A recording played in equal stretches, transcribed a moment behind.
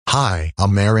Hi,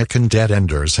 American Debt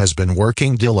Enders has been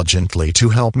working diligently to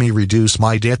help me reduce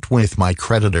my debt with my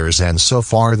creditors, and so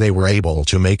far they were able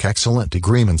to make excellent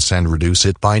agreements and reduce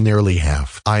it by nearly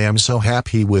half. I am so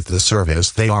happy with the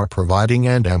service they are providing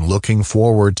and am looking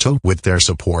forward to, with their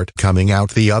support, coming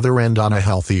out the other end on a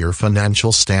healthier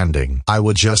financial standing. I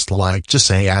would just like to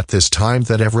say at this time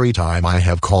that every time I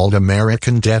have called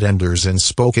American Debt Enders and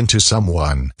spoken to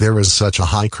someone, there is such a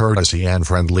high courtesy and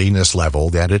friendliness level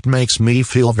that it makes me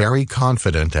feel very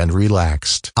confident and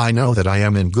relaxed. I know that I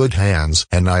am in good hands,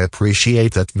 and I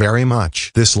appreciate that very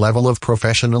much. This level of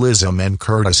professionalism and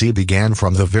courtesy began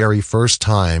from the very first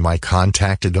time I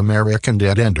contacted American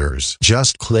Debt Enders.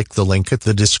 Just click the link at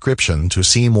the description to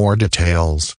see more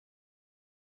details.